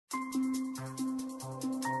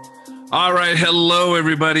All right. Hello,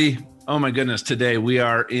 everybody. Oh, my goodness. Today we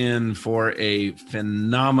are in for a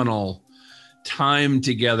phenomenal time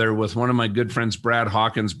together with one of my good friends, Brad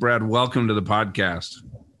Hawkins. Brad, welcome to the podcast.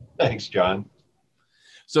 Thanks, John.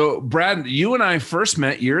 So, Brad, you and I first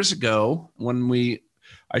met years ago when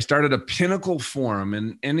I started a Pinnacle Forum.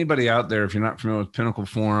 And anybody out there, if you're not familiar with Pinnacle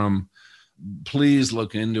Forum, please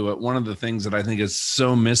look into it. One of the things that I think is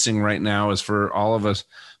so missing right now is for all of us,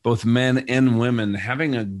 both men and women,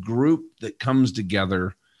 having a group that comes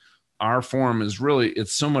together. Our forum is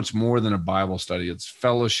it's so much more than a Bible study. It's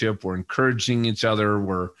fellowship. We're encouraging each other.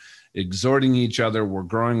 We're exhorting each other. We're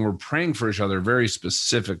growing. We're praying for each other very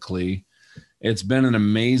specifically. It's been an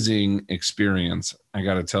amazing experience, I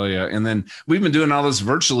got to tell you. And then we've been doing all this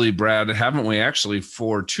virtually, Brad, haven't we, actually,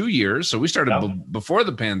 for 2 years? So we started before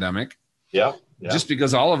the pandemic. Yeah. Just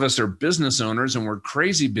because all of us are business owners and we're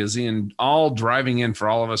crazy busy, and all driving in for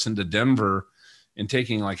all of us into Denver and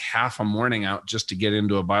taking like half a morning out just to get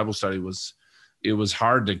into a Bible study was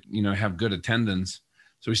hard to, have good attendance.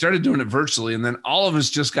 So we started doing it virtually, and then all of us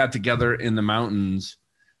just got together in the mountains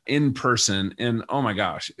in person. And oh my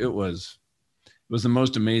gosh, it was the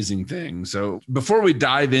most amazing thing. So before we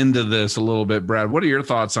dive into this a little bit, Brad, what are your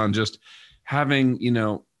thoughts on just having,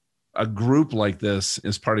 a group like this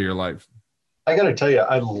as part of your life? I got to tell you,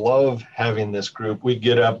 I love having this group. We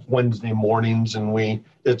get up Wednesday mornings and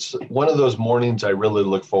it's one of those mornings I really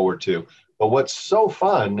look forward to. But what's so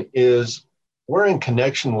fun is we're in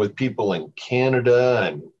connection with people in Canada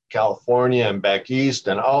and California and back east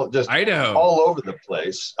and Idaho, all over the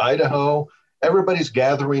place. Idaho, everybody's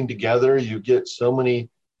gathering together. You get so many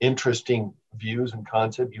interesting views and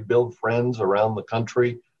concepts. You build friends around the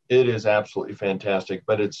country. It is absolutely fantastic.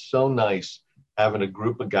 But it's so nice having a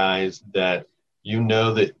group of guys that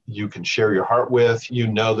that you can share your heart with,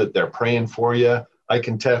 that they're praying for you. I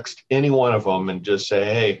can text any one of them and just say,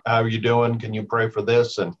 hey, how are you doing? Can you pray for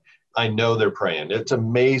this? And I know they're praying. It's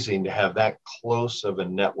amazing to have that close of a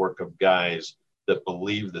network of guys that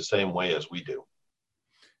believe the same way as we do.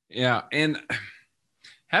 Yeah. And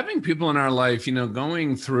having people in our life,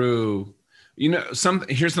 going through, here's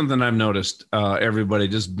something I've noticed, everybody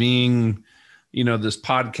just being, this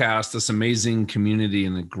podcast, this amazing community,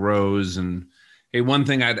 and it grows. And hey, one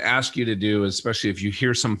thing I'd ask you to do, especially if you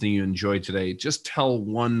hear something you enjoy today, just tell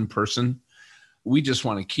one person. We just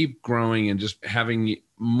want to keep growing and just having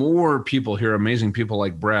more people hear amazing people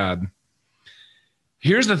like Brad.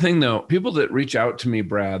 Here's the thing, though. People that reach out to me,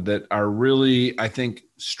 Brad, that are really, I think,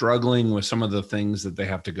 struggling with some of the things that they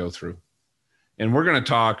have to go through. And we're going to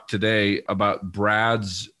talk today about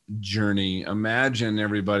Brad's journey. Imagine,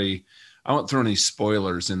 everybody, I won't throw any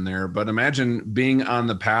spoilers in there, but imagine being on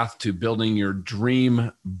the path to building your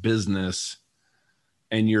dream business.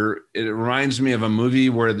 And it reminds me of a movie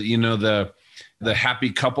where, the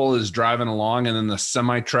happy couple is driving along and then the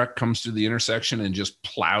semi truck comes through the intersection and just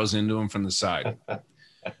plows into them from the side.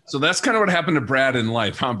 So that's kind of what happened to Brad in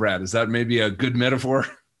life, huh, Brad? Is that maybe a good metaphor?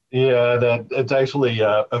 Yeah, it's actually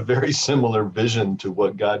a very similar vision to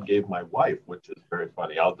what God gave my wife, which is very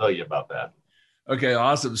funny. I'll tell you about that. Okay,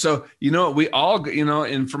 awesome. So, we all,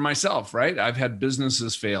 and for myself, right? I've had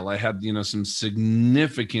businesses fail. I had, some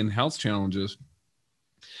significant health challenges.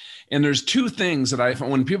 And there's two things that I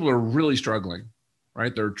find when people are really struggling,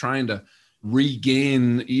 right? They're trying to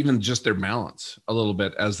regain even just their balance a little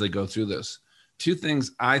bit as they go through this. Two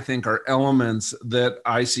things I think are elements that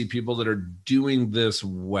I see people that are doing this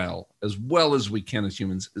as well as we can as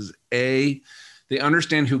humans, is A, they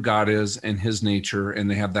understand who God is and his nature, and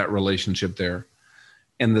they have that relationship there.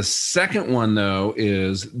 And the second one, though,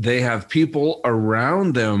 is they have people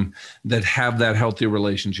around them that have that healthy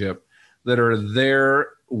relationship, that are there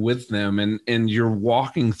with them. And you're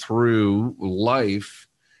walking through life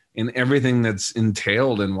and everything that's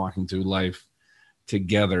entailed in walking through life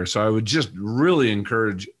together. So I would just really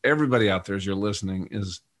encourage everybody out there, as you're listening,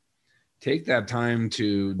 is take that time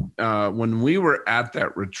to, when we were at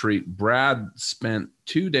that retreat, Brad spent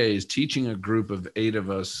 2 days teaching a group of 8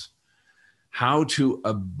 of us how to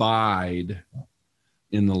abide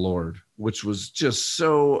in the Lord, which was just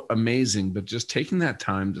so amazing. But just taking that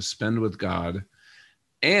time to spend with God.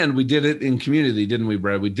 And we did it in community, didn't we,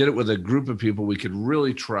 Brad? We did it with a group of people we could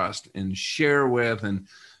really trust and share with. And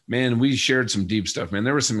man, we shared some deep stuff, man.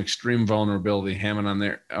 There was some extreme vulnerability going on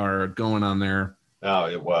there. Oh,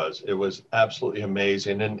 it was absolutely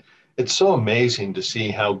amazing. And it's so amazing to see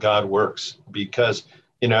how God works, because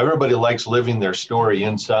everybody likes living their story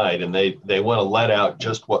inside, and they want to let out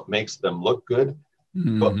just what makes them look good.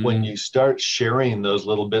 Mm-hmm. But when you start sharing those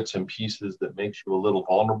little bits and pieces that makes you a little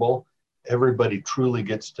vulnerable, everybody truly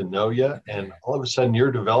gets to know you. And all of a sudden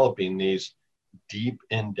you're developing these deep,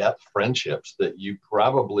 in-depth friendships that you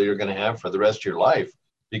probably are going to have for the rest of your life,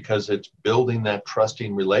 because it's building that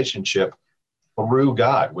trusting relationship through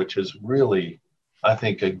God, which is really, I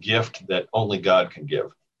think, a gift that only God can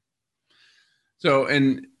give. So,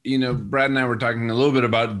 and, Brad and I were talking a little bit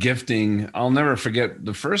about gifting. I'll never forget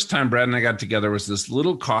the first time Brad and I got together was this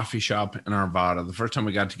little coffee shop in Arvada, the first time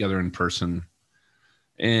we got together in person.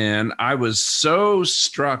 And I was so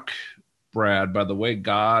struck, Brad, by the way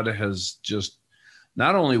God has just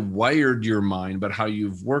not only wired your mind, but how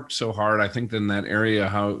you've worked so hard. I think in that area,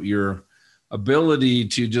 how your ability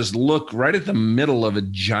to just look right at the middle of a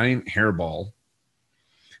giant hairball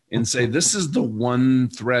and say, this is the one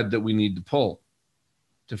thread that we need to pull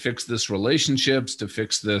to fix this relationships, to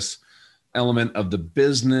fix this element of the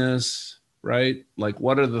business, right? Like,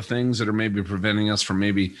 what are the things that are maybe preventing us from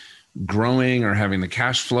maybe growing or having the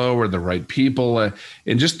cash flow or the right people?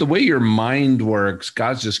 And just the way your mind works,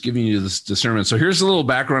 God's just giving you this discernment. So here's a little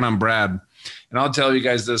background on Brad. And I'll tell you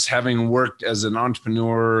guys this, having worked as an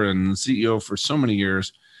entrepreneur and CEO for so many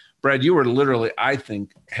years, Brad, you were literally, I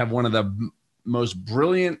think, have one of the most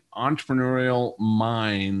brilliant entrepreneurial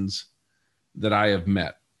minds that I have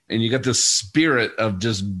met. And you got this spirit of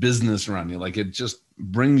just business around you. Like, it just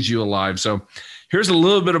brings you alive. So here's a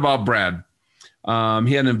little bit about Brad. He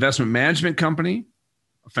had an investment management company,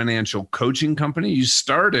 a financial coaching company. You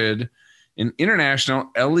started an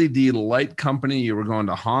international LED light company. You were going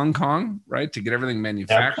to Hong Kong, right, to get everything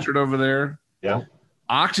manufactured over there. Yeah.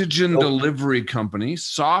 Oxygen delivery company,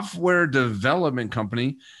 software development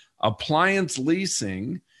company, appliance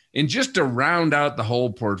leasing. And just to round out the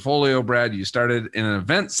whole portfolio, Brad, you started in an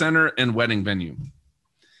event center and wedding venue. And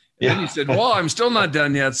then you said, well, I'm still not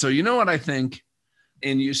done yet. So you know what I think?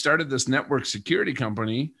 And you started this network security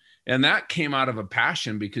company. And that came out of a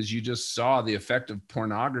passion because you just saw the effect of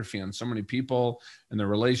pornography on so many people and their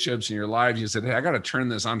relationships in your lives. You said, hey, I got to turn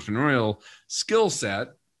this entrepreneurial skill set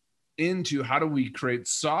into how do we create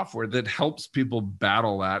software that helps people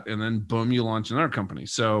battle that? And then boom, you launch another company.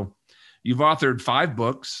 So you've authored 5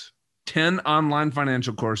 books, 10 online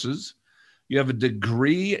financial courses. You have a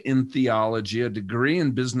degree in theology, a degree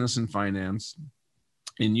in business and finance.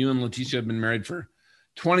 And you and Leticia have been married for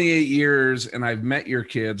 28 years. And I've met your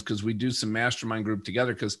kids because we do some mastermind group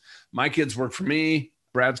together, because my kids work for me,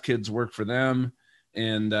 Brad's kids work for them.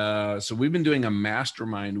 And so we've been doing a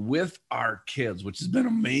mastermind with our kids, which has been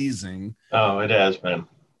amazing. Oh, it has been.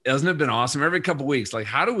 Hasn't it been awesome? Every couple of weeks, like,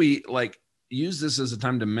 how do we use this as a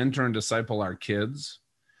time to mentor and disciple our kids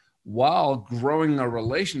while growing a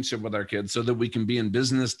relationship with our kids so that we can be in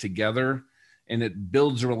business together, and it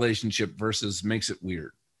builds a relationship versus makes it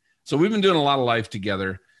weird. So we've been doing a lot of life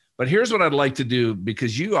together. But here's what I'd like to do,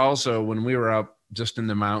 because you also, when we were up just in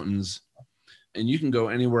the mountains, and you can go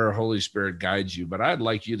anywhere Holy Spirit guides you, but I'd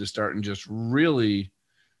like you to start and just really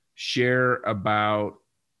share about,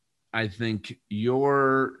 I think,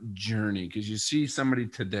 your journey, because you see somebody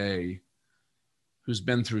today who's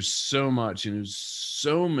been through so much and who's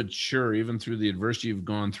so mature, even through the adversity you've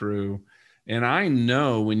gone through. And I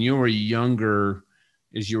know when you were younger,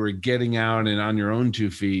 as you were getting out and on your own 2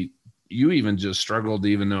 feet, you even just struggled to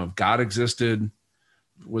even know if God existed.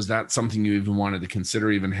 Was that something you even wanted to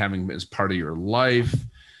consider even having as part of your life?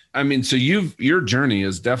 I mean, so your journey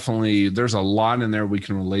is definitely, there's a lot in there we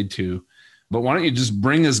can relate to, but why don't you just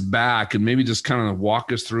bring us back and maybe just kind of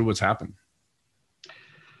walk us through what's happened?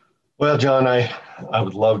 Well, John, I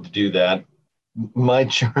would love to do that. My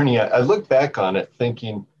journey, I look back on it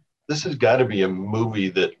thinking, this has got to be a movie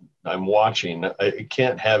that I'm watching. It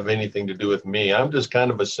can't have anything to do with me. I'm just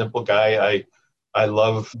kind of a simple guy. I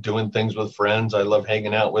love doing things with friends. I love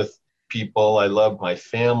hanging out with people. I love my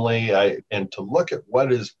family. And to look at what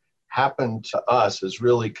has happened to us is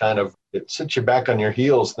really kind of, it sits you back on your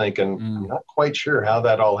heels thinking, I'm not quite sure how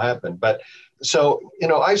that all happened. But so,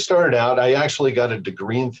 I started out, I actually got a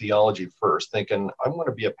degree in theology first, thinking I'm going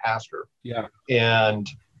to be a pastor. Yeah. And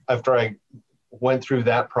after I went through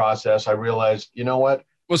that process, I realized, you know what?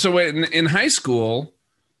 Well, so wait, in high school,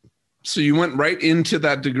 so you went right into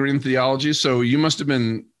that degree in theology. So you must have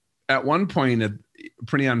been at one point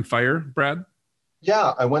pretty on fire, Brad.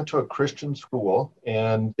 Yeah, I went to a Christian school,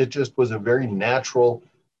 and it just was a very natural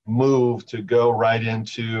move to go right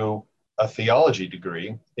into a theology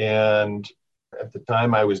degree. And at the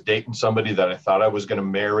time, I was dating somebody that I thought I was going to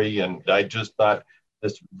marry, and I just thought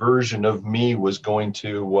this version of me was going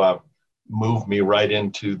to move me right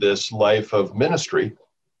into this life of ministry.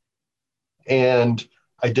 And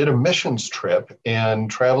I did a missions trip, and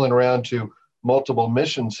traveling around to multiple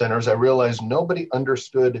mission centers, I realized nobody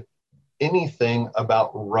understood anything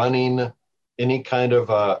about running any kind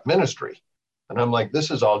of ministry. And I'm like,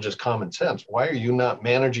 this is all just common sense. Why are you not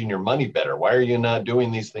managing your money better? Why are you not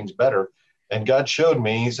doing these things better? And God showed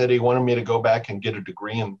me, he said he wanted me to go back and get a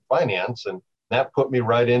degree in finance. And that put me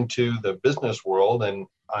right into the business world. And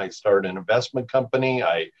I started an investment company.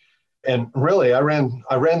 And really, I ran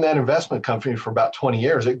that investment company for about 20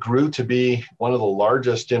 years. It grew to be one of the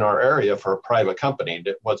largest in our area for a private company.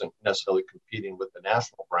 It wasn't necessarily competing with the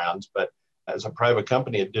national brands, but as a private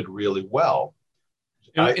company, it did really well.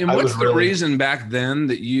 And what's the reason back then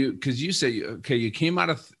that because you say, okay, you came out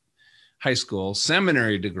of high school,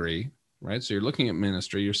 seminary degree, right? So you're looking at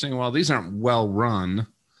ministry. You're saying, well, these aren't well run.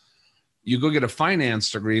 You go get a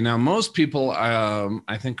finance degree. Now, most people,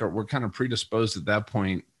 I think, we're kind of predisposed at that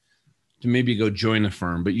point to maybe go join a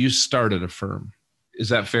firm, but you started a firm. Is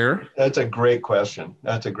that fair? That's a great question.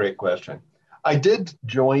 I did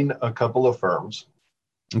join a couple of firms.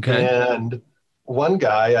 Okay. And one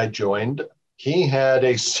guy I joined, he had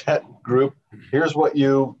a set group. Here's what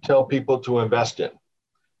you tell people to invest in.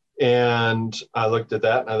 And I looked at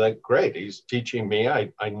that and I thought, great, he's teaching me.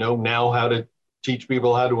 I know now how to teach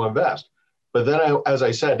people how to invest. But then as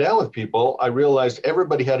I sat down with people, I realized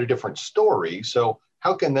everybody had a different story. So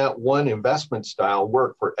how can that one investment style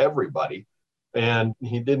work for everybody? And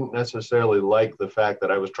he didn't necessarily like the fact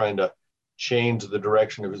that I was trying to change the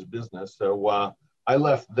direction of his business. So I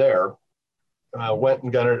left there, went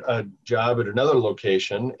and got a job at another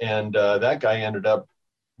location. And that guy ended up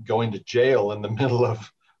going to jail in the middle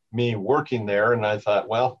of me working there. And I thought,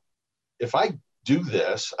 well, if I do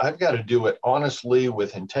this, I've got to do it honestly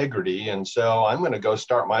with integrity. And so I'm going to go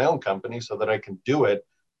start my own company so that I can do it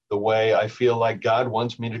the way I feel like God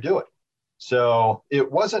wants me to do it. So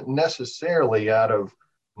it wasn't necessarily out of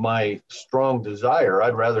my strong desire.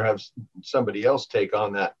 I'd rather have somebody else take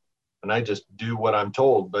on that and I just do what I'm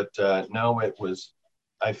told. But no,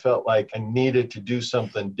 I felt like I needed to do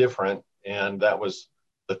something different. And that was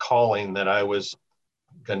the calling that I was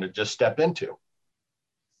going to just step into.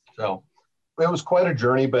 So it was quite a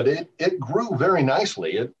journey, but it grew very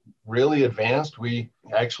nicely. It really advanced. We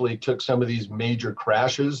actually took some of these major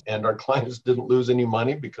crashes and our clients didn't lose any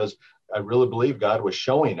money because I really believe God was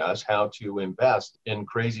showing us how to invest in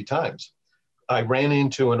crazy times. I ran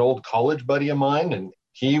into an old college buddy of mine, and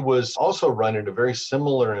he was also running a very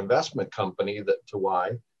similar investment company to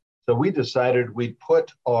Y. So we decided we'd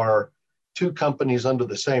put our two companies under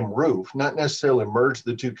the same roof, not necessarily merge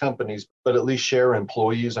the two companies, but at least share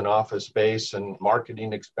employees and office space and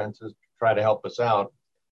marketing expenses to try to help us out.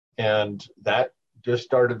 And that just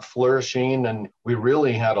started flourishing, and we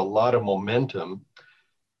really had a lot of momentum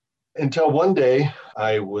until one day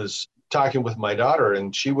I was talking with my daughter,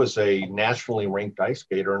 and she was a nationally ranked ice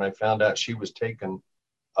skater, and I found out she was taking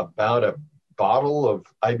about a bottle of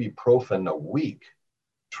ibuprofen a week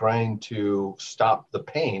trying to stop the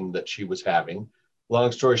pain that she was having.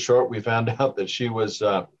 Long story short, we found out that she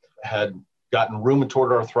had gotten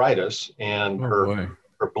rheumatoid arthritis, and her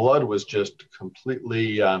blood was just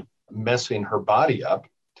completely messing her body up.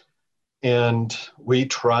 And we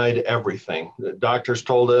tried everything. The doctors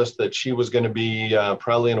told us that she was going to be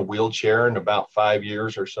probably in a wheelchair in about 5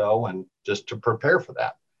 years or so, and just to prepare for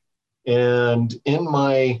that. And in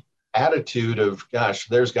my attitude of, gosh,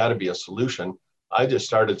 there's got to be a solution, I just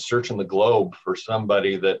started searching the globe for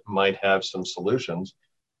somebody that might have some solutions.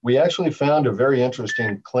 We actually found a very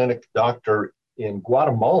interesting clinic doctor in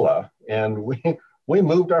Guatemala, and we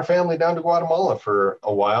moved our family down to Guatemala for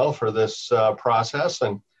a while for this process,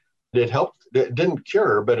 and it helped. It didn't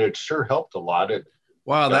cure, but it sure helped a lot.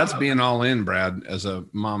 Wow, that's being all in, Brad, as a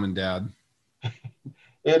mom and dad.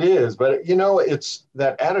 It is, but it's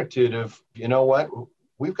that attitude of, you know what,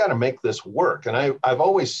 we've got to make this work. And I've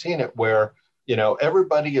always seen it where,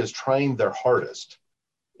 everybody is trying their hardest.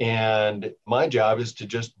 And my job is to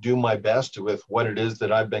just do my best with what it is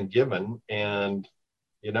that I've been given. And,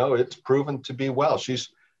 it's proven to be well. She's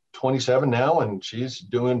 27 now, and she's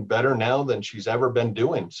doing better now than she's ever been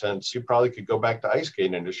doing since she probably could go back to ice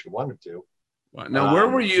skating if she wanted to. Now, where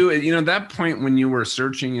were you at that point when you were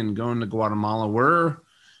searching and going to Guatemala? Where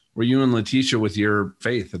were you and Letitia with your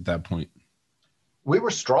faith at that point? We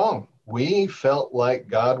were strong. We felt like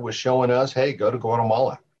God was showing us, hey, go to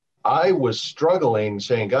Guatemala. I was struggling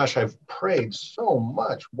saying, gosh, I've prayed so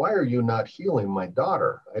much. Why are you not healing my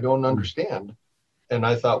daughter? I don't understand. And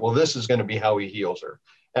I thought, well, this is going to be how he heals her.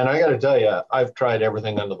 And I got to tell you, I've tried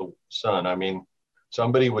everything under the sun. I mean,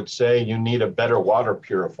 somebody would say you need a better water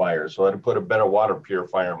purifier. So I had to put a better water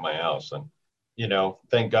purifier in my house. And,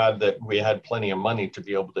 thank God that we had plenty of money to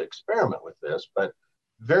be able to experiment with this. But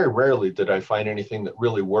very rarely did I find anything that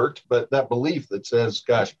really worked. But that belief that says,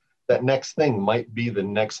 gosh, that next thing might be the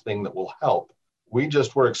next thing that will help. We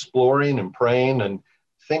just were exploring and praying and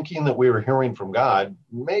thinking that we were hearing from God,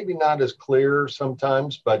 maybe not as clear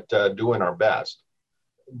sometimes, but doing our best.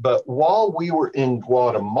 But while we were in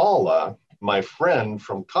Guatemala, my friend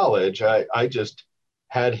from college, I just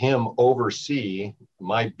had him oversee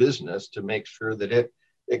my business to make sure that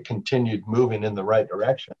it continued moving in the right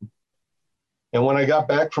direction. And when I got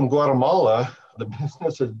back from Guatemala, the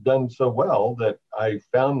business had done so well that I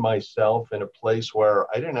found myself in a place where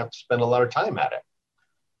I didn't have to spend a lot of time at it.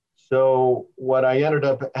 So what I ended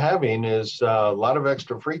up having is a lot of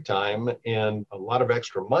extra free time and a lot of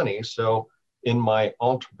extra money. So in my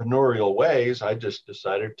entrepreneurial ways, I just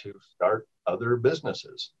decided to start other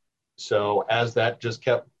businesses. So as that just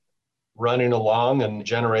kept running along and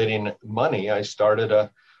generating money, I started a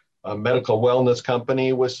medical wellness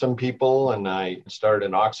company with some people, and I started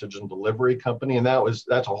an oxygen delivery company. And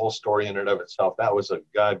that's a whole story in and of itself. That was a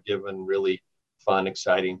God-given, really fun,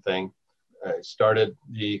 exciting thing. I started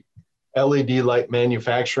the LED light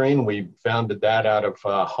manufacturing. We founded that out of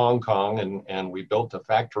Hong Kong, and we built a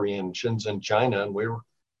factory in Shenzhen, China. And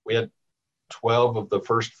we had 12 of the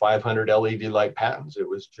first 500 LED light patents. It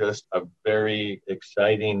was just a very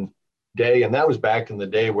exciting day. And that was back in the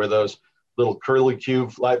day where those little curly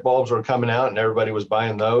cube light bulbs were coming out and everybody was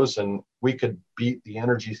buying those. And we could beat the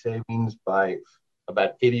energy savings by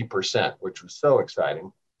about 80%, which was so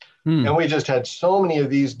exciting. And we just had so many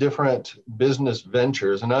of these different business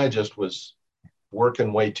ventures. And I just was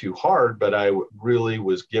working way too hard, but I really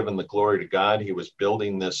was giving the glory to God. He was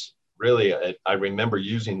building this really, I remember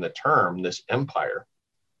using the term, this empire.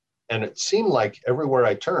 And it seemed like everywhere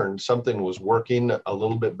I turned, something was working a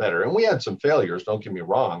little bit better. And we had some failures, don't get me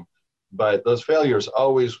wrong, but those failures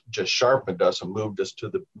always just sharpened us and moved us to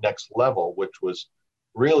the next level, which was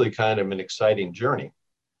really kind of an exciting journey.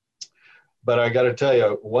 But I got to tell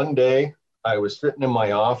you, one day I was sitting in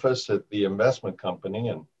my office at the investment company,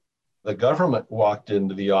 and the government walked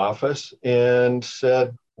into the office and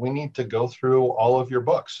said, "We need to go through all of your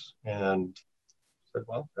books." And I said,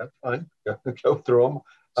 "Well, that's fine. Go through them."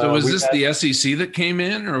 So was this the SEC that came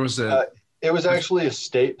in, or was it? It was actually a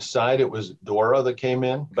state side. It was DORA that came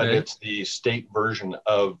in, but it's the state version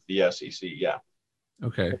of the SEC. Yeah.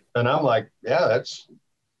 Okay. And I'm like, yeah, that's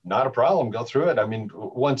not a problem. Go through it. I mean,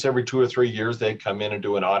 once every 2 or 3 years, they'd come in and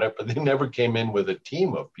do an audit, but they never came in with a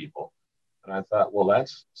team of people. And I thought, well, that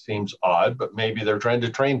seems odd, but maybe they're trying to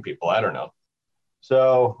train people. I don't know.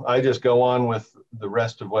 So I just go on with the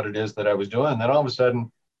rest of what it is that I was doing. And then all of a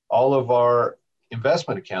sudden, all of our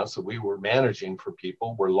investment accounts that we were managing for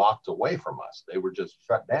people were locked away from us. They were just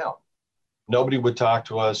shut down. Nobody would talk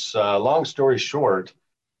to us. Long story short,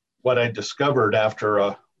 what I discovered after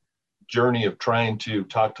a journey of trying to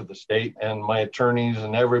talk to the state and my attorneys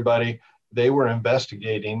and everybody, they were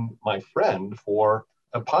investigating my friend for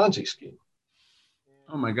a Ponzi scheme.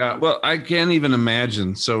 Oh my God. Well, I can't even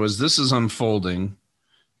imagine. So as this is unfolding,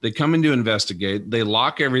 they come in to investigate, they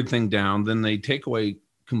lock everything down, then they take away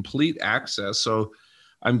complete access. So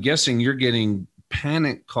I'm guessing you're getting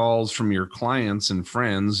panic calls from your clients and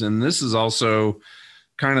friends. And this is also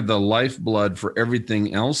kind of the lifeblood for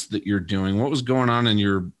everything else that you're doing. What was going on in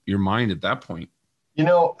your mind at that point? You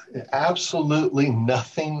know, absolutely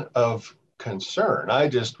nothing of concern. I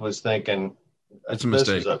just was thinking, it's a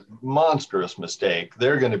mistake. This is a monstrous mistake.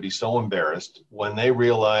 They're going to be so embarrassed when they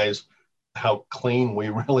realize how clean we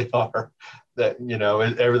really are that, you know,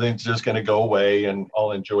 everything's just going to go away and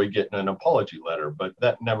I'll enjoy getting an apology letter. But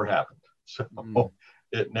that never happened. So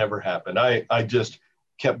it never happened. I just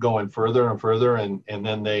kept going further and further, and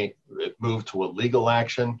then it moved to a legal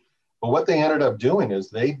action. But what they ended up doing is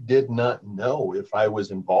they did not know if I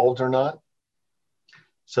was involved or not.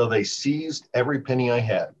 So they seized every penny I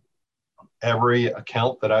had, every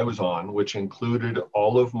account that I was on, which included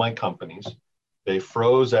all of my companies. They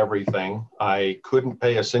froze everything. I couldn't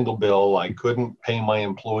pay a single bill. I couldn't pay my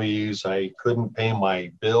employees. I couldn't pay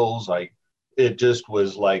my bills. It just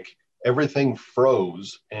was like everything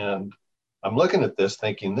froze. And I'm looking at this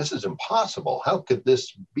thinking, this is impossible. How could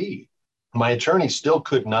this be? My attorney still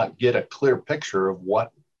could not get a clear picture of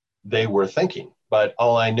what they were thinking. But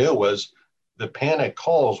all I knew was the panic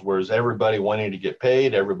calls was everybody wanting to get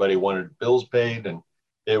paid. Everybody wanted bills paid. And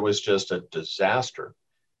it was just a disaster.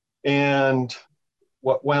 And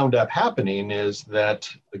what wound up happening is that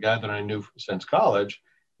the guy that I knew since college,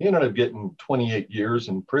 he ended up getting 28 years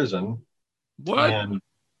in prison. What? And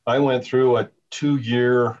I went through a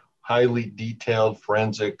 2-year highly detailed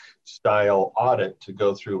forensic style audit to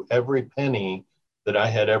go through every penny that I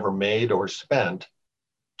had ever made or spent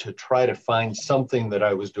to try to find something that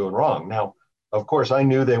I was doing wrong. Now, Of course, I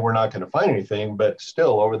knew they were not going to find anything, but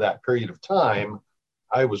still over that period of time,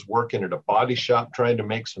 I was working at a body shop trying to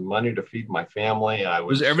make some money to feed my family. I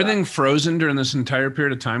Was was everything frozen during this entire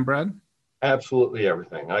period of time, Brad? absolutely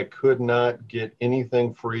everything. I could not get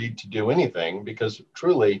anything free to do anything because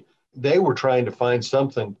truly they were trying to find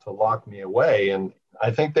something to lock me away. And I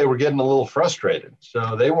think they were getting a little frustrated.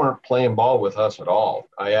 So they weren't playing ball with us at all.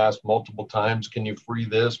 I asked multiple times, can you free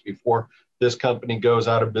this before this company goes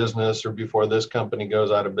out of business or before this company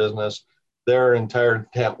goes out of business? Their entire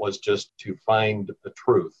intent was just to find the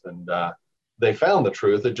truth. And they found the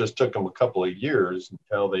truth. It just took them a couple of years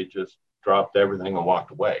until they just dropped everything and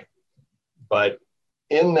walked away. But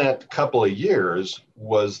in that couple of years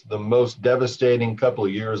was the most devastating couple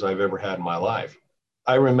of years I've ever had in my life.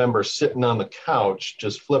 I remember sitting on the couch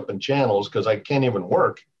just flipping channels because I can't even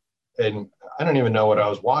work. And I don't even know what I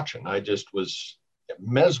was watching. I just was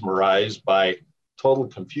mesmerized by total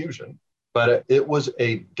confusion. But it was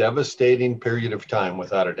a devastating period of time,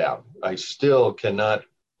 without a doubt. I still cannot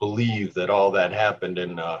believe that all that happened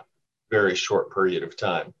in a very short period of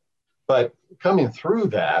time. But coming through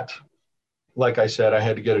that, like I said, I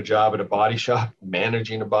had to get a job at a body shop,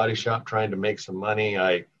 managing a body shop, trying to make some money.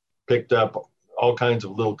 I picked up all kinds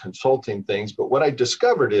of little consulting things. But what I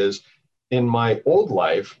discovered is in my old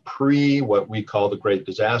life, pre what we call the Great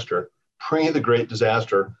Disaster, pre the Great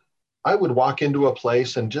Disaster, I would walk into a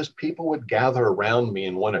place and just people would gather around me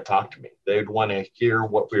and want to talk to me. They'd want to hear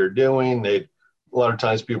what we were doing. A lot of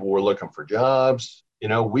times people were looking for jobs. You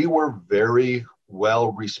know, we were very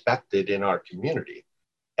well respected in our community.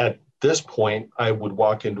 At this point, I would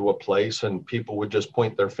walk into a place and people would just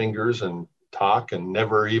point their fingers and talk and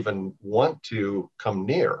never even want to come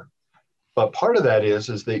near. But part of that is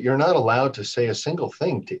that you're not allowed to say a single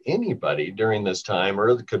thing to anybody during this time, or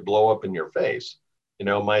it could blow up in your face. You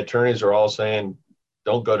know, my attorneys are all saying,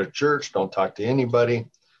 don't go to church, don't talk to anybody.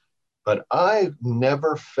 But I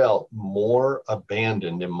never felt more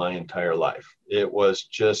abandoned in my entire life. It was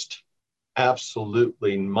just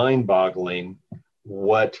absolutely mind-boggling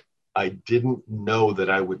what I didn't know that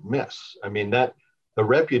I would miss. I mean, that the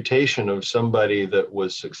reputation of somebody that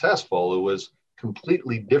was successful, it was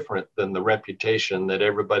completely different than the reputation that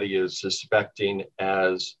everybody is suspecting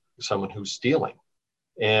as someone who's stealing.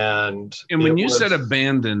 And when you said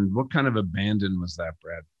abandoned, what kind of abandon was that,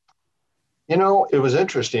 Brad? You know, it was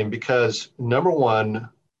interesting because number one,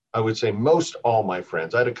 I would say most all my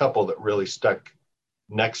friends, I had a couple that really stuck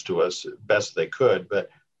next to us best they could, but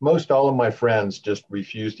most all of my friends just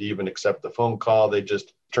refused to even accept the phone call. They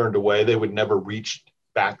just turned away. They would never reach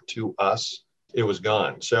back to us. It was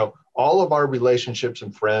gone. So all of our relationships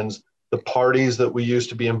and friends, the parties that we used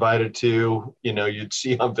to be invited to, you know, you'd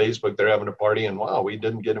see on Facebook, they're having a party and wow, we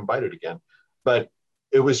didn't get invited again. But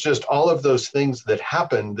it was just all of those things that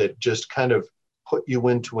happened that just kind of put you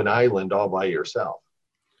into an island all by yourself.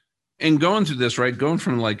 And going through this, right, going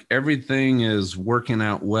from like everything is working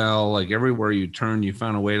out well, like everywhere you turn, you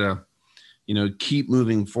found a way to, you know, keep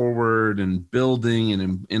moving forward and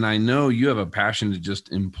building. And I know you have a passion to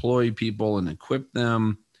just employ people and equip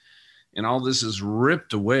them. And all this is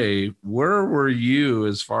ripped away. Where were you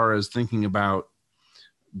as far as thinking about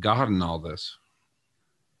God and all this?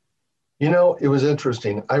 You know, it was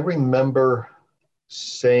interesting. I remember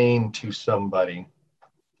saying to somebody,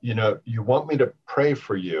 you know, you want me to pray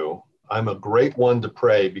for you. I'm a great one to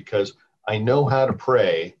pray because I know how to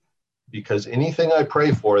pray, because anything I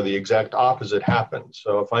pray for, the exact opposite happens.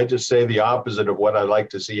 So if I just say the opposite of what I like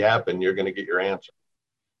to see happen, you're going to get your answer.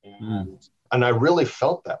 And I really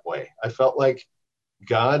felt that way. I felt like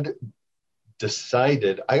God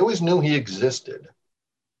decided, I always knew he existed,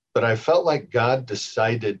 but I felt like God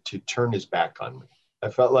decided to turn his back on me. I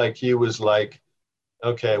felt like he was like,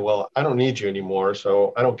 okay, well, I don't need you anymore,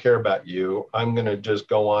 so I don't care about you. I'm going to just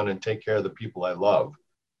go on and take care of the people I love.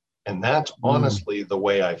 And that's honestly the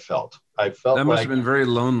way I felt. I felt that must have been very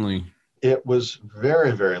lonely. It was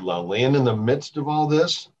very, very lonely. And in the midst of all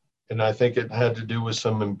this, and I think it had to do with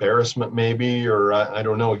some embarrassment maybe, or I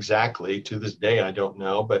don't know exactly. To this day, I don't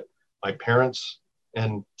know. But my parents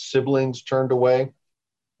and siblings turned away.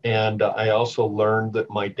 And I also learned that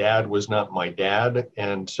my dad was not my dad.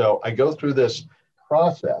 And so I go through this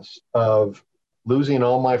process of losing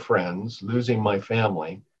all my friends, losing my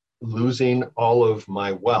family, losing all of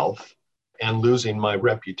my wealth, and losing my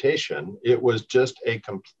reputation. It was just a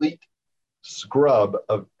complete scrub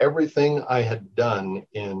of everything I had done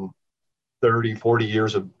in 30, 40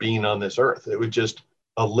 years of being on this earth. It would just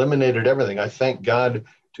eliminated everything. I thank God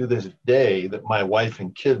to this day that my wife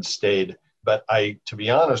and kids stayed. But to be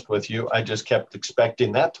honest with you, I just kept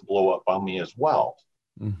expecting that to blow up on me as well.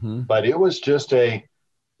 But it was just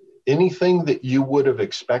anything that you would have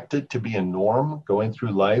expected to be a norm going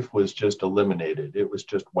through life was just eliminated. It was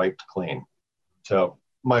just wiped clean. So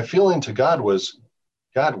my feeling to God was,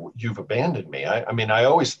 God, you've abandoned me. I mean, I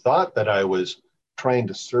always thought that I was trying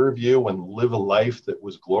to serve you and live a life that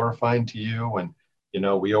was glorifying to you. And,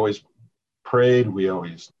 we always prayed, we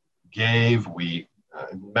always gave,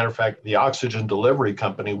 matter of fact, the oxygen delivery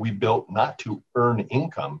company we built not to earn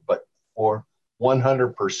income, but for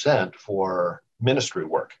 100% for ministry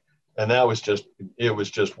work. And it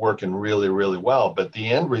was just working really, really well. But the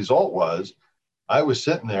end result was I was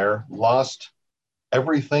sitting there, lost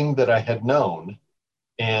everything that I had known,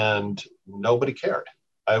 and nobody cared.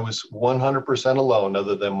 I was 100% alone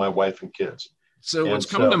other than my wife and kids. So what's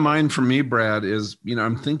coming to mind for me, Brad, is,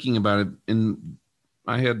 I'm thinking about it, and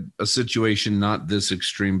I had a situation not this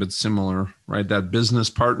extreme, but similar, right? That business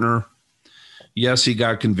partner, yes, he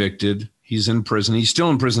got convicted. He's in prison. He's still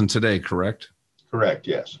in prison today, correct? Correct,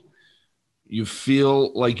 yes. You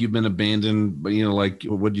feel like you've been abandoned, but, like,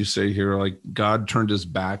 what'd you say here? Like God turned his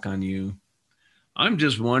back on you. I'm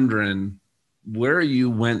just wondering where you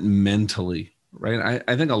went mentally, right?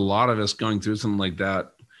 I think a lot of us going through something like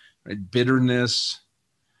that, right? Bitterness,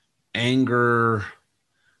 anger,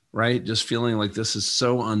 right? Just feeling like this is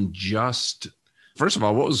so unjust. First of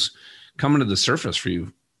all, what was coming to the surface for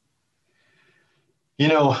you?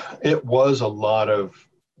 It was a lot of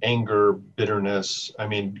anger, bitterness. I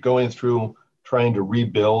mean, going through trying to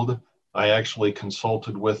rebuild, I actually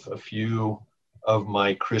consulted with a few of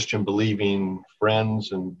my Christian believing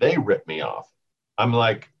friends, and they ripped me off. I'm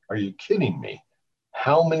like, are you kidding me?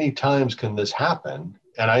 How many times can this happen?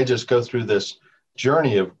 And I just go through this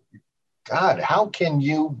journey of, God, how can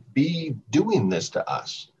you be doing this to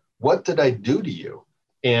us? What did I do to you?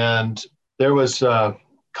 And there was a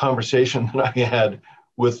conversation that I had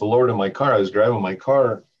with the Lord in my car. I was driving my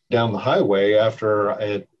car down the highway after I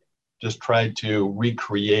had just tried to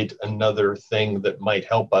recreate another thing that might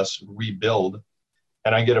help us rebuild.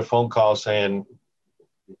 And I get a phone call saying,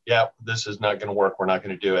 yeah, this is not going to work. We're not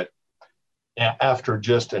going to do it. After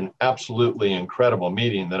just an absolutely incredible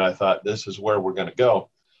meeting that I thought, this is where we're going to go.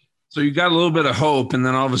 So you got a little bit of hope, and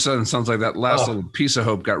then all of a sudden it sounds like that last little piece of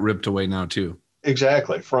hope got ripped away now too.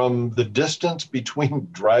 Exactly. From the distance between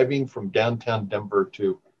driving from downtown Denver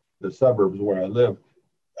to the suburbs where I live,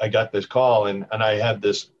 I got this call, and I had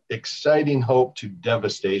this exciting hope to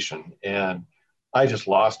devastation, and I just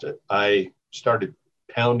lost it. I started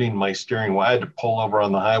pounding my steering wheel. I had to pull over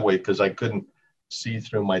on the highway because I couldn't see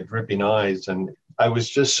through my dripping eyes. And I was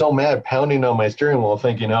just so mad, pounding on my steering wheel,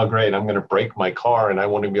 thinking, oh, great, I'm going to break my car and I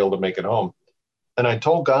want to be able to make it home. And I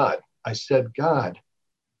told God, I said, God,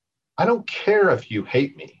 I don't care if you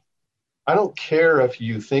hate me. I don't care if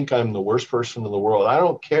you think I'm the worst person in the world. I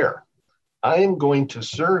don't care. I am going to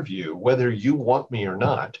serve you whether you want me or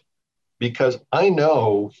not, because I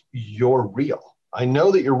know you're real. I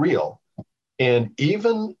know that you're real. And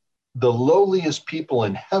even the lowliest people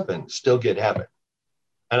in heaven still get heaven.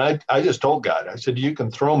 And I just told God, I said, you can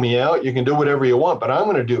throw me out, you can do whatever you want, but I'm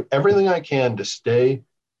going to do everything I can to stay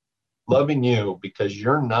loving you, because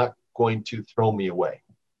you're not going to throw me away.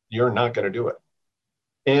 You're not going to do it.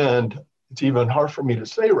 And it's even hard for me to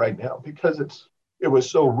say right now because it was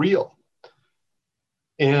so real.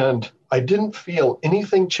 And I didn't feel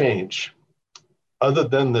anything change other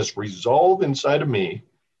than this resolve inside of me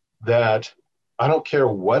that I don't care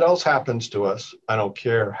what else happens to us. I don't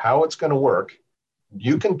care how it's going to work.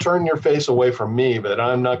 You can turn your face away from me, but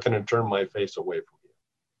I'm not going to turn my face away from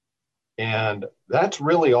you. And that's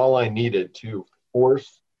really all I needed to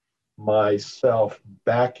force myself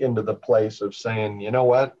back into the place of saying, you know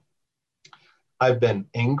what? I've been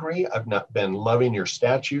angry. I've not been loving your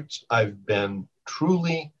statutes. I've been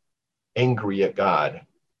truly angry at God.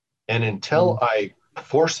 And until I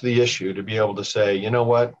force the issue to be able to say, you know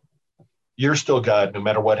what? You're still God, no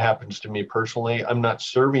matter what happens to me personally. I'm not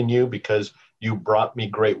serving you because you brought me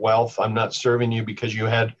great wealth. I'm not serving you because you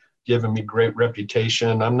had given me great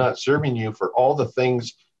reputation. I'm not serving you for all the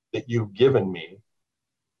things that you've given me.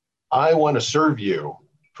 I want to serve you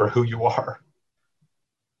for who you are.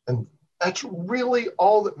 And that's really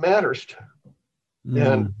all that matters.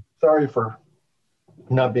 And sorry for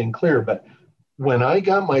not being clear, but when I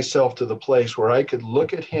got myself to the place where I could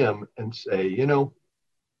look at him and say, you know,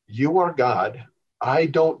 you are God. I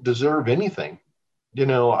don't deserve anything. You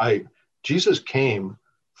know, Jesus came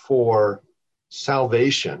for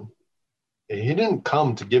salvation. He didn't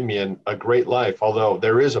come to give me a great life, although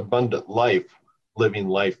there is abundant life, living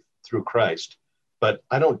life through Christ, but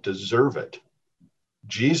I don't deserve it.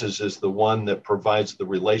 Jesus is the one that provides the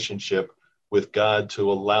relationship with God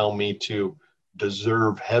to allow me to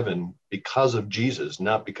deserve heaven because of Jesus,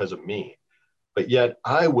 not because of me. But yet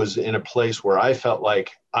I was in a place where I felt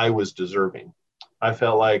like I was deserving. I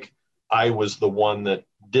felt like I was the one that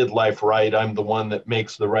did life right. I'm the one that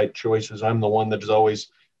makes the right choices. I'm the one that has always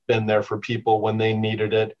been there for people when they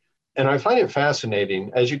needed it. And I find it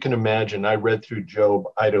fascinating. As you can imagine, I read through Job,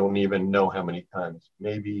 I don't even know how many times,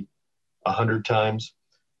 maybe 100 times.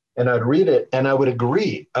 And I'd read it and I would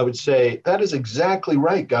agree. I would say, that is exactly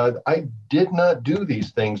right, God. I did not do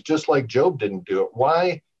these things, just like Job didn't do it.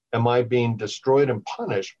 Why am I being destroyed and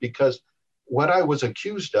punished? Because what I was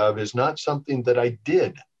accused of is not something that I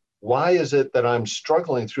did. Why is it that I'm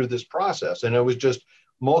struggling through this process? And it was just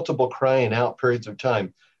multiple crying out periods of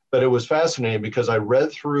time. But it was fascinating because I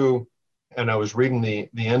read through and I was reading the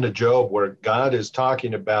end of Job where God is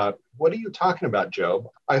talking about, what are you talking about, Job?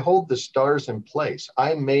 I hold the stars in place.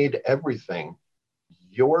 I made everything.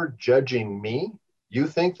 You're judging me? You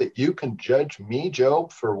think that you can judge me,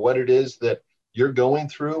 Job, for what it is that you're going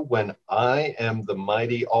through when I am the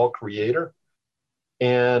mighty all creator?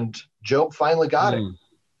 And Job finally got it.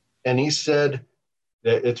 And he said,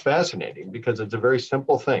 it's fascinating because it's a very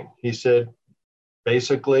simple thing. He said,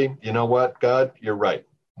 basically, you know what, God, you're right.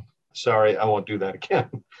 Sorry, I won't do that again.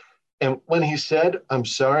 And when he said, I'm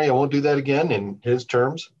sorry, I won't do that again in his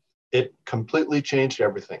terms, it completely changed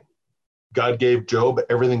everything. God gave Job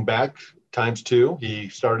everything back times two. He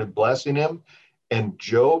started blessing him. And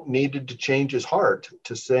Job needed to change his heart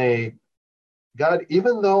to say, God,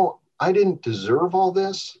 even though I didn't deserve all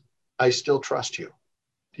this, I still trust you.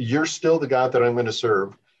 You're still the God that I'm going to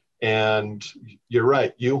serve. And you're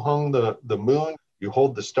right. You hung the moon. You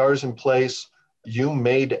hold the stars in place. You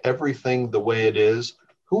made everything the way it is.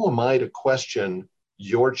 Who am I to question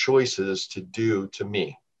your choices to do to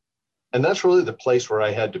me? And that's really the place where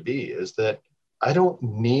I had to be, is that I don't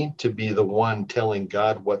need to be the one telling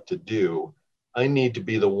God what to do. I need to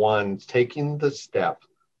be the one taking the step,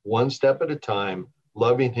 one step at a time,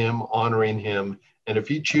 loving him, honoring him. And if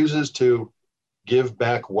he chooses to give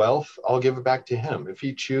back wealth, I'll give it back to him. If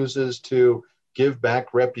he chooses to give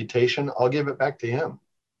back reputation, I'll give it back to him.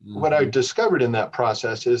 Mm-hmm. What I discovered in that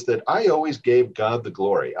process is that I always gave God the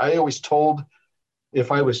glory. I always told,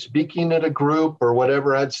 if I was speaking at a group or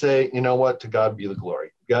whatever, I'd say, you know what, to God be the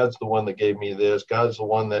glory. God's the one that gave me this. God's the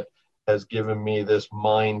one that has given me this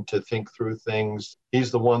mind to think through things. He's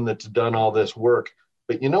the one that's done all this work.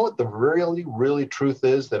 But you know what the really, really truth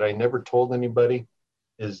is that I never told anybody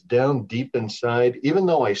is down deep inside, even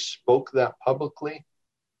though I spoke that publicly,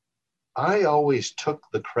 I always took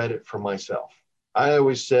the credit for myself. I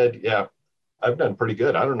always said, yeah, I've done pretty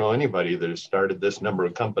good. I don't know anybody that has started this number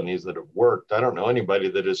of companies that have worked. I don't know anybody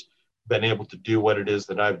that has been able to do what it is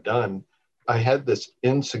that I've done. I had this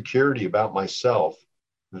insecurity about myself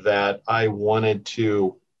that I wanted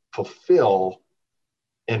to fulfill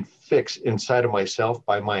and fix inside of myself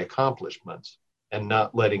by my accomplishments and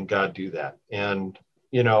not letting God do that. And,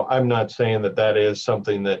 you know, I'm not saying that that is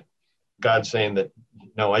something that God's saying that,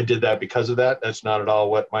 no, I did that because of that. That's not at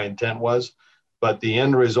all what my intent was. But the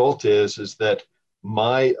end result is that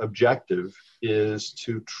my objective is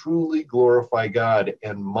to truly glorify God.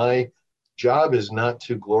 And my job is not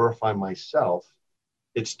to glorify myself.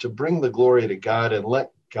 It's to bring the glory to God and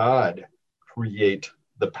let God create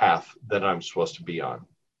the path that I'm supposed to be on.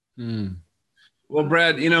 Well,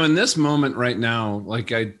 Brad, you know, in this moment right now,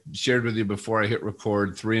 like I shared with you before I hit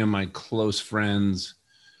record, 3 of my close friends,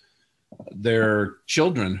 their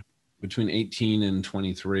children between 18 and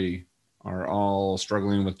 23 are all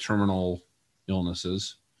struggling with terminal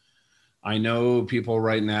illnesses. I know people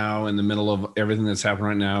right now in the middle of everything that's happening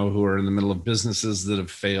right now who are in the middle of businesses that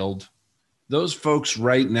have failed. Those folks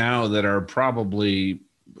right now that are probably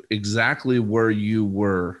exactly where you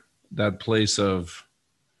were, that place of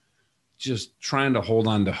just trying to hold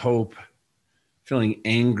on to hope, feeling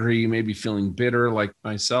angry, maybe feeling bitter like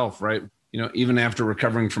myself, right? You know, even after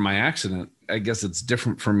recovering from my accident, I guess it's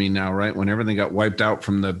different for me now, right? When everything got wiped out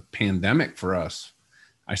from the pandemic for us,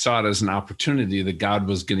 I saw it as an opportunity that God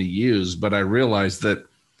was going to use, but I realized that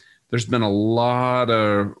there's been a lot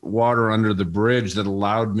of water under the bridge that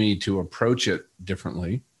allowed me to approach it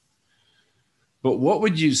differently. But what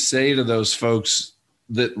would you say to those folks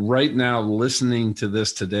that right now listening to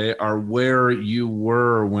this today are where you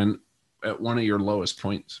were when at one of your lowest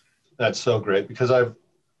points? That's so great, because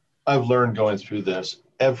I've learned going through this,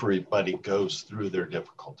 everybody goes through their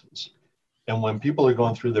difficulties. And when people are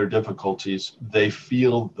going through their difficulties, they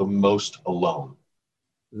feel the most alone.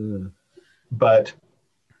 But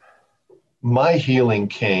my healing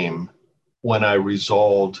came when I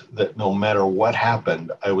resolved that no matter what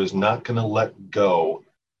happened, I was not going to let go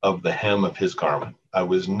of the hem of his garment. I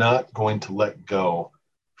was not going to let go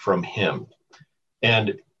from him.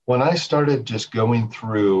 And when I started just going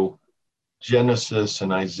through Genesis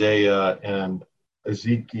and Isaiah and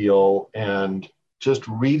Ezekiel and just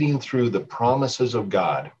reading through the promises of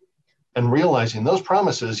God and realizing those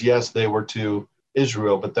promises, yes, they were to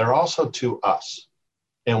Israel, but they're also to us.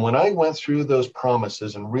 And when I went through those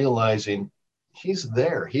promises and realizing he's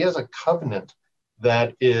there, he has a covenant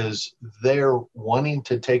that is there wanting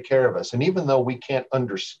to take care of us. And even though we can't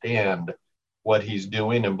understand what he's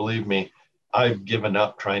doing, and believe me, I've given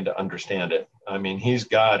up trying to understand it. I mean, he's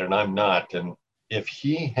God and I'm not. And if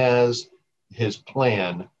he has his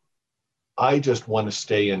plan, I just want to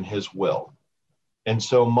stay in his will. And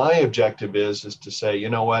so my objective is to say, you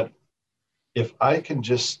know what? If I can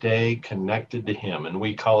just stay connected to him, and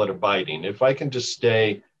we call it abiding, if I can just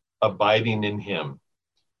stay abiding in him,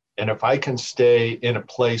 and if I can stay in a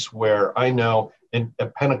place where I know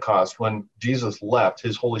at Pentecost, when Jesus left,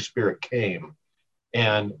 his Holy Spirit came.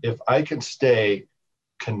 And if I can stay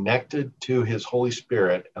connected to his Holy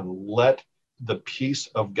Spirit and let the peace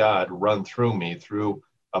of God run through me, through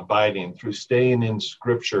abiding, through staying in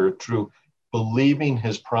scripture, through believing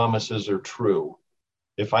his promises are true,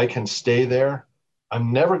 if I can stay there,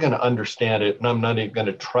 I'm never going to understand it, and I'm not even going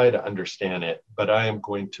to try to understand it, but I am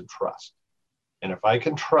going to trust. And if I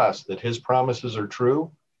can trust that his promises are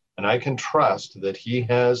true, and I can trust that he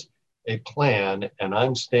has a plan, and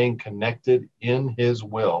I'm staying connected in his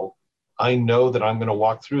will, I know that I'm going to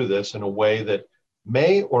walk through this in a way that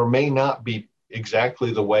may or may not be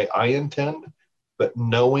exactly the way I intend, but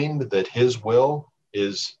knowing that his will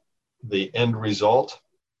is the end result,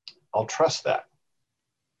 I'll trust that.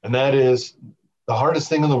 And that is the hardest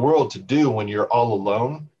thing in the world to do when you're all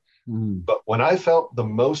alone. But when I felt the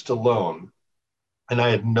most alone and I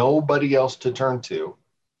had nobody else to turn to,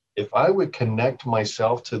 if I would connect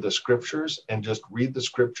myself to the scriptures and just read the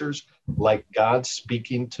scriptures like God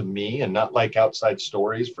speaking to me, and not like outside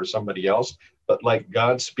stories for somebody else, but like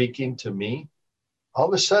God speaking to me, all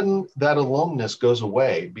of a sudden that aloneness goes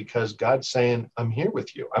away, because God's saying, I'm here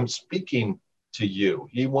with you. I'm speaking to you.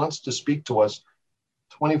 He wants to speak to us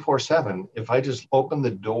 24/7. If I just open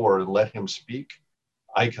the door and let him speak,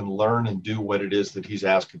 I can learn and do what it is that he's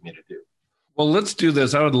asking me to do. Well, let's do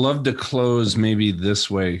this. I would love to close maybe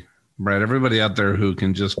this way, Brad. Everybody out there who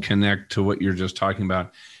can just connect to what you're just talking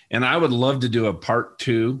about. And I would love to do a part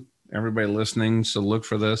 2. Everybody listening, so look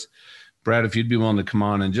for this. Brad, if you'd be willing to come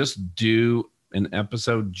on and just do an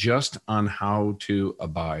episode just on how to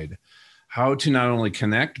abide, how to not only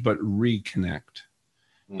connect, but reconnect.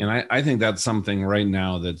 And I think that's something right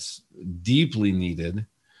now that's deeply needed.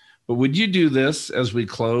 But would you do this as we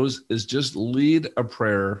close, is just lead a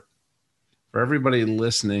prayer for everybody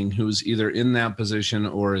listening who's either in that position,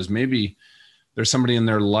 or is maybe there's somebody in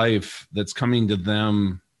their life that's coming to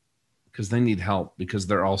them because they need help, because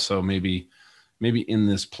they're also maybe in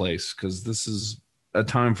this place, because this is a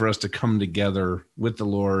time for us to come together with the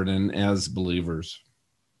Lord and as believers.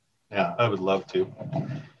 Yeah, I would love to.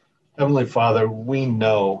 Heavenly Father, we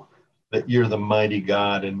know that you're the mighty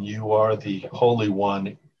God and you are the Holy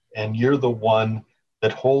One, and you're the one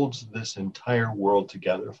that holds this entire world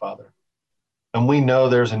together, Father. And we know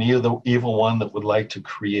there's an evil one that would like to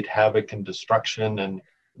create havoc and destruction, and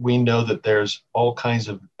we know that there's all kinds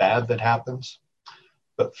of bad that happens.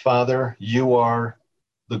 But Father, you are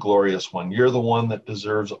the glorious one. You're the one that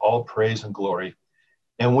deserves all praise and glory.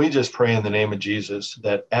 And we just pray in the name of Jesus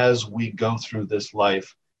that as we go through this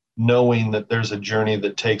life, knowing that there's a journey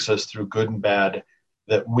that takes us through good and bad,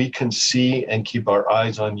 that we can see and keep our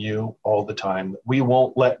eyes on you all the time. We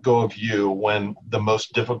won't let go of you when the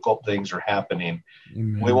most difficult things are happening.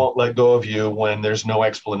 Amen. We won't let go of you when there's no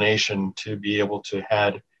explanation to be able to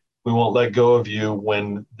head. We won't let go of you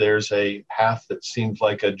when there's a path that seems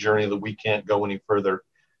like a journey that we can't go any further.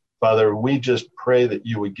 Father, we just pray that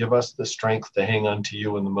you would give us the strength to hang on to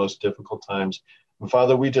you in the most difficult times. And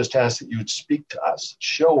Father, we just ask that you would speak to us,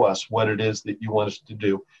 show us what it is that you want us to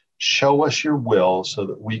do. Show us your will so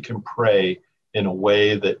that we can pray in a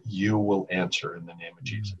way that you will answer in the name of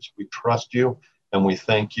Jesus. We trust you and we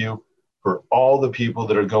thank you for all the people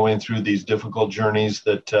that are going through these difficult journeys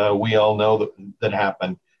that we all know that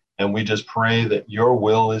happen. And we just pray that your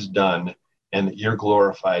will is done and that you're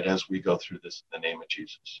glorified as we go through this in the name of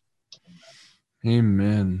Jesus.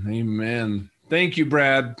 Amen. Amen. Thank you,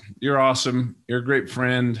 Brad. You're awesome. You're a great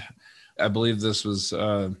friend. I believe this was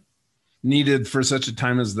needed for such a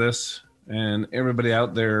time as this. And everybody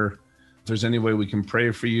out there, if there's any way we can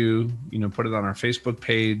pray for you, put it on our Facebook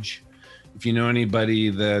page. If you know anybody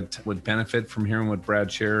that would benefit from hearing what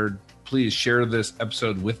Brad shared, please share this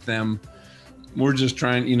episode with them. We're just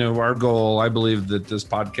trying, our goal, I believe that this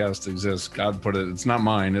podcast exists. God put it, it's not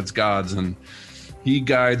mine, it's God's. And he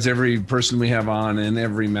guides every person we have on and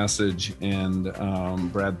every message. And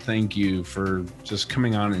Brad, thank you for just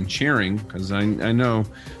coming on and sharing, because I know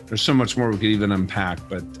there's so much more we could even unpack,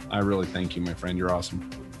 but I really thank you, my friend. You're awesome.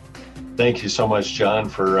 Thank you so much, John,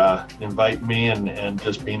 for inviting me and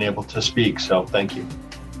just being able to speak. So thank you.